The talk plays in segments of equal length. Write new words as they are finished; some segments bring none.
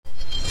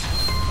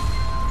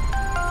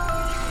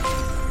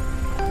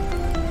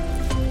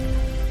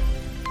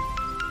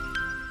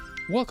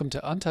Welcome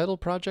to Untitled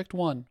Project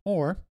 1,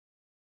 or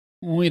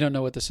we don't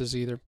know what this is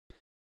either.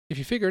 If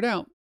you figure it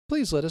out,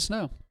 please let us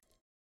know.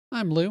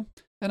 I'm Lou,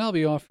 and I'll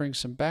be offering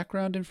some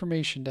background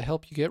information to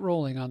help you get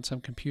rolling on some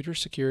computer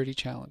security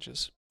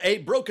challenges. A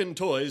Broken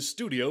Toys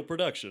studio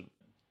production.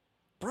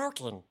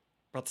 Broken,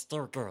 but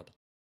still good.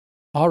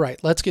 All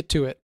right, let's get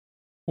to it.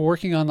 We're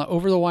working on the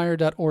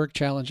overthewire.org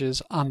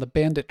challenges on the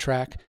Bandit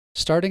track,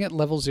 starting at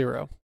level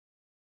 0.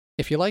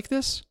 If you like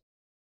this,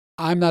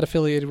 I'm not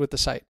affiliated with the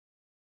site.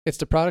 It's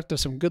the product of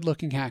some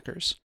good-looking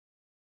hackers.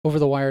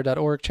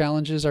 Overthewire.org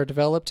challenges are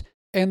developed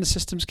and the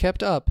systems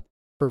kept up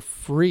for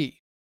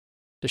free.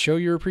 To show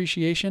your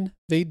appreciation,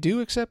 they do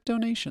accept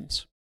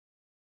donations.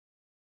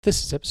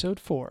 This is episode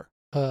 4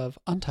 of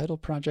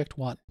Untitled Project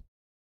 1,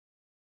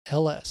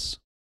 LS.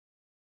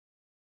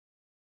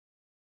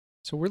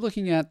 So we're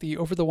looking at the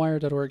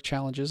overthewire.org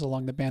challenges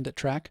along the Bandit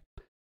track.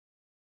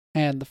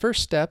 And the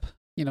first step,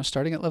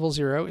 starting at level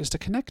 0, is to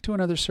connect to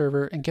another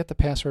server and get the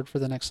password for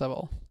the next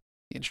level.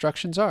 The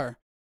instructions are,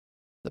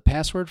 the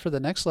password for the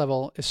next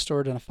level is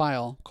stored in a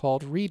file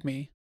called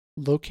README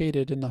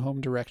located in the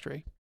home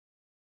directory.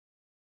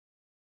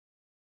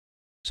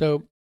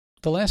 So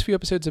the last few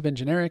episodes have been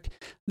generic.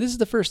 This is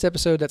the first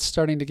episode that's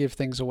starting to give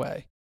things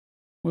away.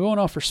 We won't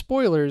offer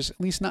spoilers,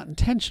 at least not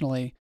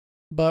intentionally,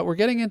 but we're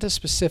getting into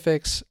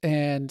specifics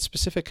and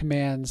specific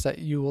commands that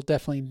you will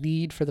definitely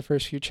need for the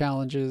first few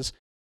challenges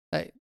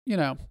that,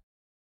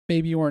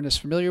 maybe you weren't as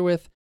familiar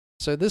with.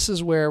 So this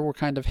is where we're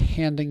kind of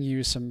handing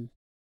you some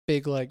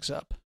big legs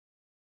up.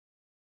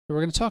 So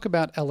we're going to talk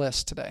about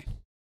LS today.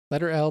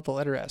 Letter L, the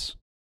letter S.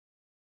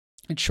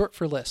 It's short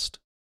for list.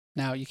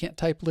 Now, you can't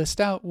type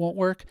list out, won't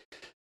work,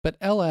 but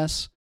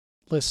LS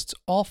lists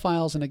all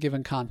files in a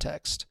given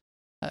context.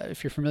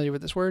 If you're familiar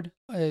with this word,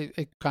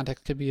 a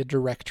context could be a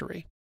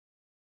directory,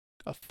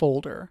 a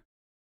folder.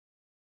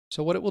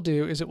 So what it will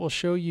do is it will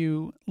show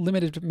you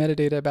limited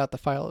metadata about the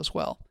file as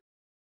well.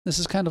 This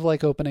is kind of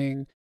like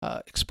opening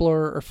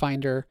Explorer or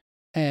Finder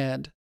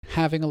and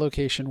having a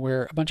location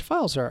where a bunch of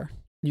files are.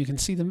 You can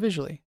see them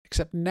visually,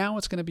 except now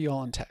it's going to be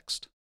all in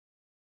text.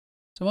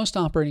 So most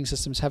operating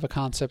systems have a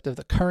concept of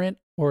the current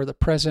or the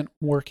present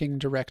working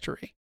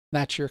directory.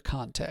 That's your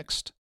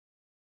context.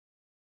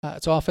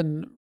 It's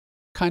often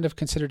kind of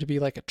considered to be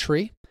like a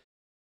tree,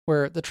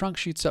 where the trunk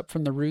shoots up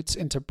from the roots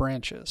into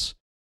branches.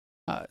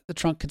 The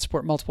trunk can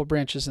support multiple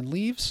branches and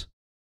leaves.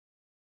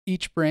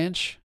 Each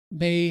branch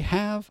may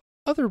have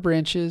other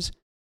branches.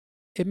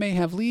 It may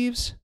have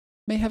leaves,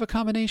 may have a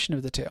combination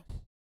of the two.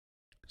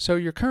 So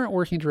your current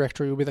working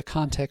directory will be the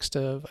context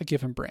of a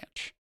given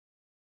branch.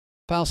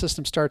 File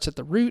system starts at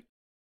the root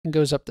and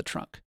goes up the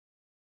trunk.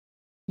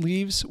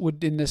 Leaves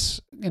would, in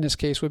this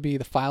case, would be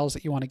the files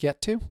that you want to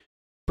get to.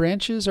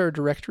 Branches are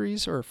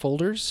directories or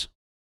folders,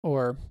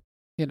 or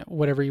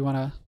whatever you want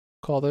to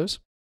call those.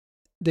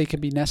 They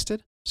can be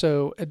nested.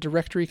 So a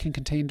directory can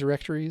contain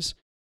directories,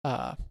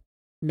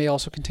 may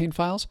also contain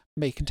files,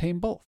 may contain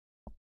both.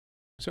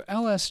 So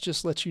LS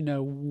just lets you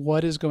know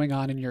what is going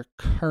on in your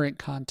current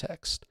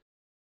context.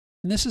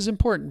 And this is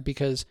important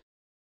because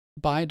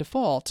by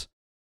default,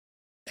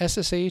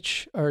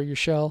 SSH or your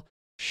shell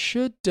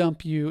should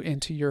dump you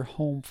into your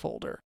home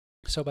folder.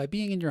 So by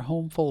being in your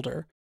home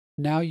folder,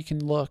 now you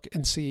can look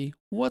and see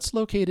what's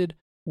located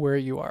where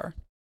you are.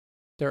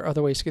 There are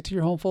other ways to get to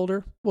your home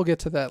folder. We'll get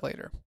to that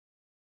later.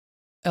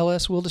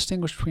 LS will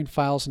distinguish between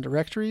files and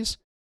directories.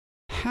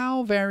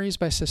 How varies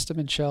by system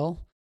and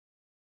shell.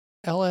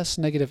 LS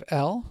negative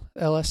L,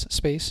 LS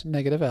space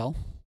negative L.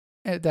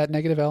 That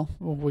negative L,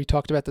 we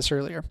talked about this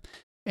earlier.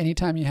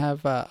 Anytime you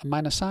have a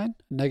minus sign,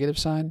 a negative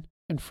sign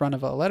in front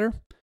of a letter,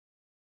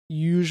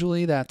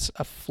 usually that's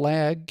a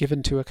flag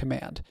given to a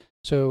command.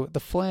 So the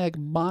flag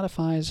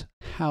modifies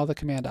how the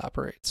command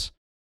operates.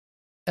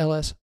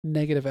 LS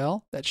negative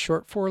L, that's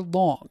short for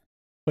long.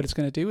 What it's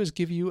going to do is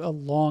give you a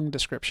long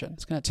description.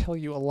 It's going to tell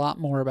you a lot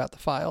more about the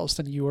files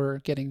than you are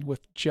getting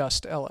with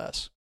just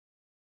LS.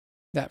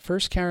 That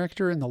first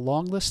character in the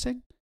long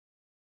listing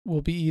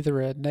will be either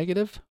a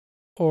negative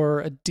or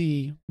a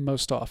D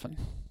most often.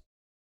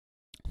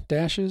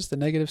 Dashes, the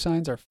negative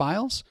signs, are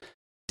files.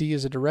 D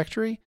is a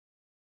directory.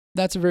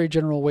 That's a very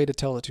general way to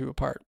tell the two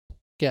apart.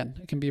 Again,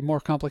 it can be more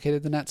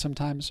complicated than that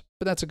sometimes,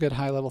 but that's a good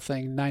high-level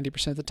thing.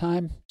 90% of the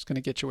time, it's going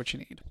to get you what you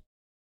need.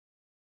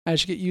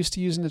 As you get used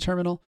to using the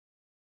terminal,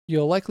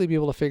 you'll likely be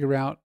able to figure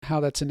out how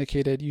that's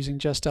indicated using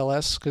just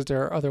LS, because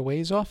there are other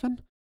ways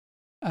often.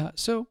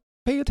 So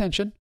pay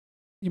attention.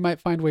 You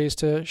might find ways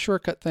to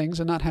shortcut things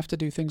and not have to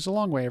do things the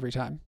long way every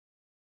time.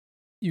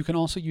 You can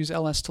also use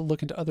LS to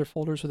look into other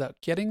folders without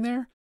getting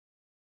there.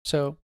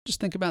 So just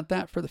think about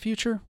that for the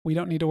future. We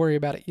don't need to worry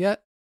about it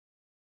yet.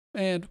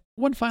 And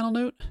one final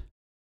note,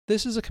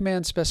 this is a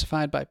command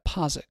specified by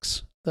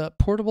POSIX, the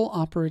Portable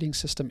Operating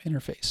System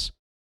Interface.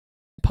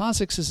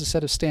 POSIX is a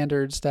set of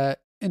standards that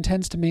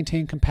intends to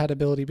maintain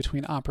compatibility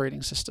between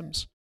operating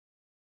systems.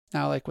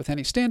 Now, like with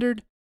any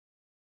standard,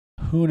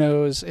 who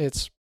knows,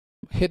 it's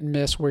hit and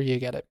miss where you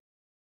get it.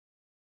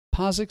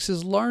 POSIX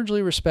is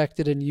largely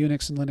respected in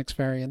Unix and Linux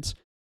variants.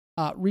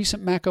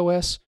 Recent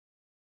macOS,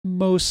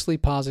 mostly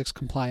POSIX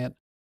compliant.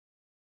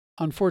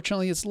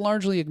 Unfortunately, it's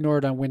largely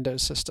ignored on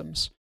Windows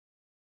systems.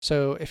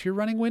 So if you're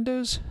running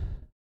Windows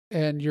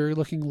and you're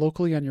looking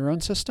locally on your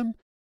own system,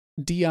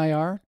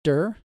 dir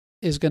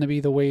is going to be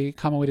the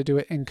common way to do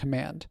it in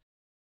command.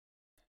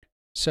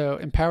 So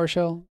in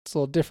PowerShell, it's a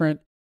little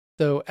different,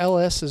 though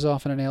ls is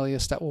often an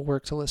alias that will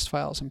work to list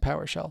files in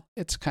PowerShell.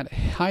 It's kind of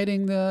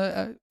hiding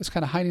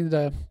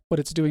what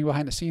it's doing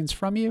behind the scenes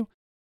from you,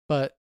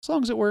 but as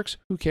long as it works,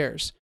 who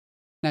cares?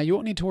 Now, you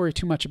won't need to worry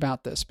too much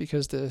about this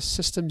because the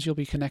systems you'll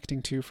be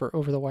connecting to for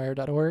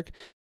overthewire.org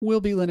will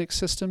be Linux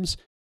systems,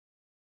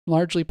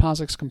 largely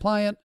POSIX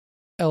compliant.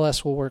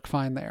 ls will work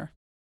fine there.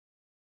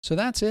 So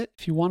that's it.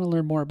 If you want to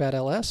learn more about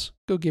ls,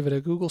 go give it a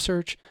Google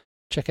search,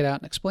 check it out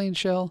in Explain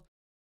Shell,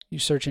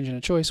 use search engine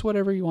of choice,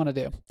 whatever you want to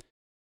do.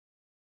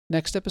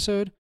 Next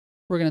episode,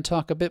 we're going to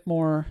talk a bit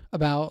more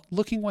about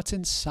looking what's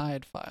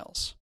inside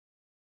files.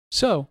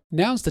 So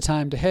now's the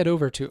time to head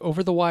over to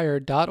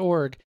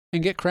overthewire.org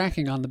and get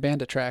cracking on the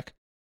Bandit track.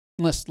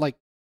 Unless,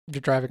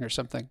 you're driving or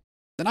something.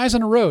 Then eyes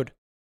on the road.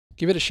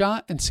 Give it a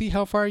shot and see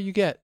how far you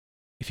get.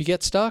 If you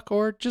get stuck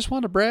or just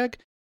want to brag,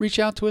 reach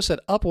out to us at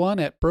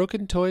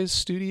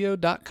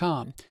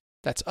up1@brokentoysstudio.com.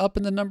 That's up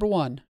in the number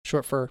 1,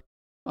 short for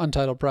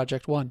Untitled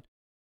Project 1.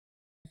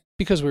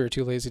 Because we were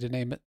too lazy to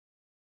name it.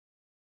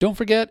 Don't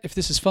forget, if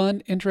this is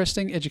fun,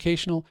 interesting,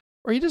 educational,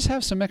 or you just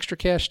have some extra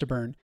cash to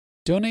burn,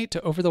 donate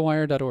to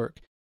overthewire.org.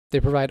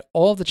 They provide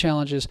all the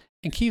challenges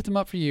and keep them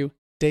up for you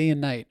day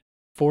and night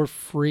for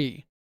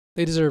free.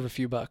 They deserve a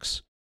few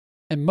bucks.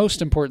 And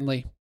most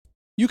importantly,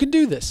 you can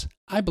do this.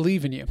 I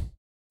believe in you.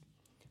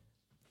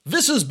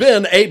 This has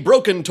been a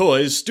Broken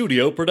Toys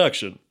studio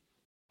production.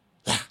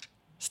 Yeah,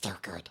 still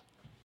good.